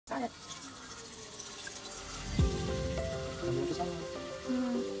Got it.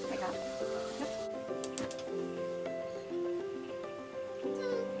 I got it.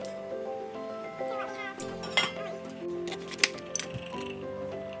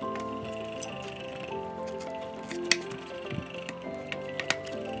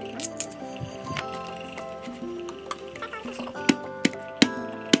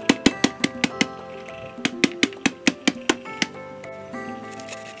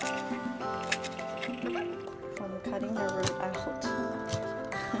 I'm cutting the root out.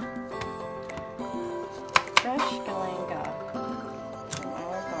 Fresh galanga from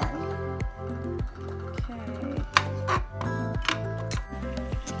our garden. Okay.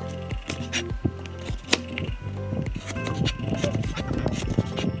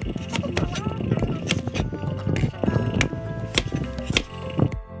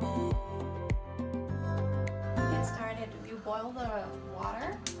 Get started. You boil the water.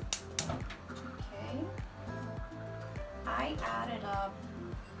 Okay. I added up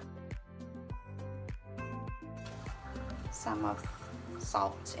some of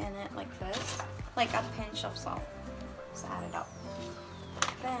salt in it like this, like a pinch of salt. Just add it up.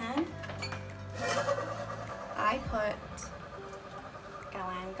 Then I put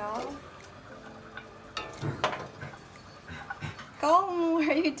galangal. Go, what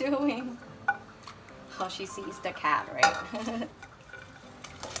are you doing? Oh, she sees the cat, right?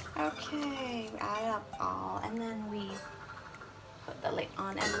 Okay, we add it up all, and then we put the lid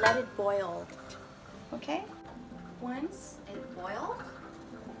on and let it boil. Okay? Once it boiled,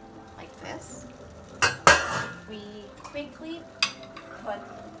 like this, we quickly put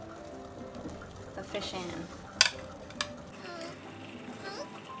the fish in.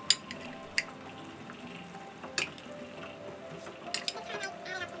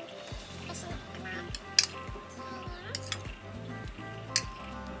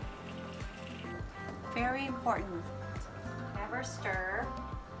 Very important. Never stir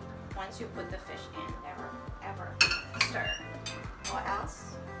once you put the fish in. Never, ever stir. Or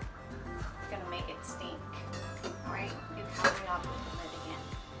else it's gonna make it stink. Alright? You cover it up with the lid again.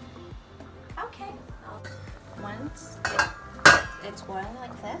 Okay. Once it's boiling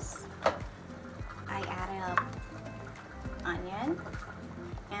like this, I added up onion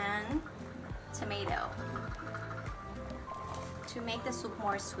and tomato to make the soup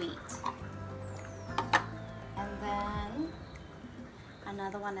more sweet. And then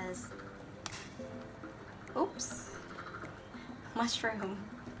another one is, oops, mushroom.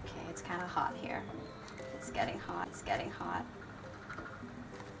 Okay, it's kind of hot here. It's getting hot, it's getting hot.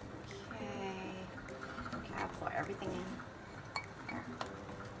 Okay, I'll pour everything in here.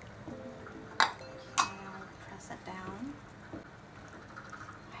 Okay, I'll press it down.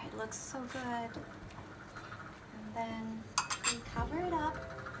 It looks so good. And then we cover it up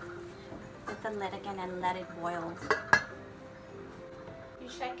with the lid again and let it boil. You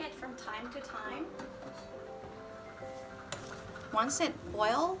check it from time to time. Once it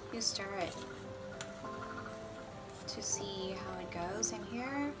boils, you stir it to see how it goes. And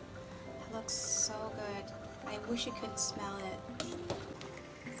here, it looks so good. I wish you could smell it.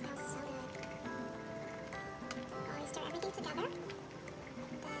 It smells so good. I'll stir everything together.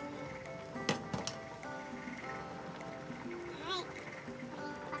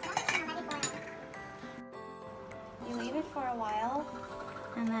 For a while,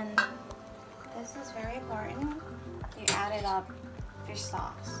 and then this is very important, you add it up fish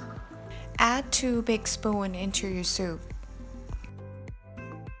sauce. Add 2 big spoons into your soup.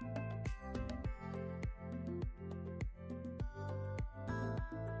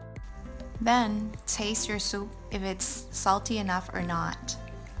 Then taste your soup if it's salty enough or not.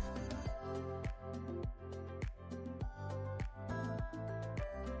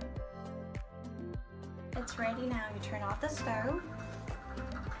 It's ready now. You turn off the stove,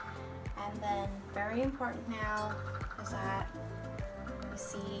 and then very important now is that you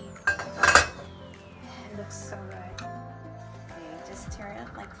see it looks so good. Okay, just turn it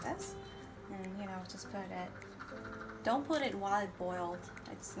like this, and just put it. Don't put it while it boiled.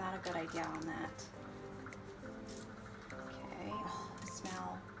 It's not a good idea on that. Okay, oh, the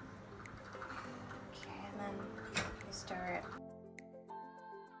smell. Okay, and then you stir it.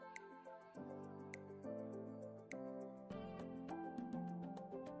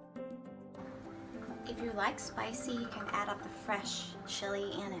 If you like spicy, you can add up the fresh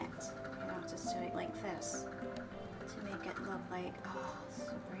chili in it. Just do it like this to make it look like, oh,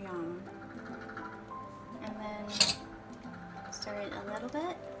 super yum. And then stir it a little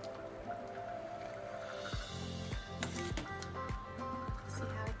bit. See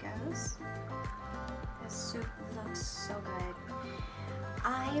how it goes? This soup looks so good.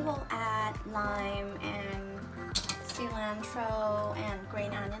 I probably will add lime and cilantro and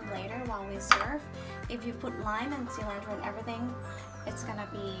green onion later while we serve. If you put lime and cilantro and everything, it's gonna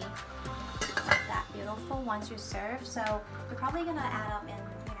be that beautiful once you serve. So you're probably gonna add up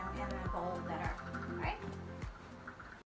in, in a bowl better, right?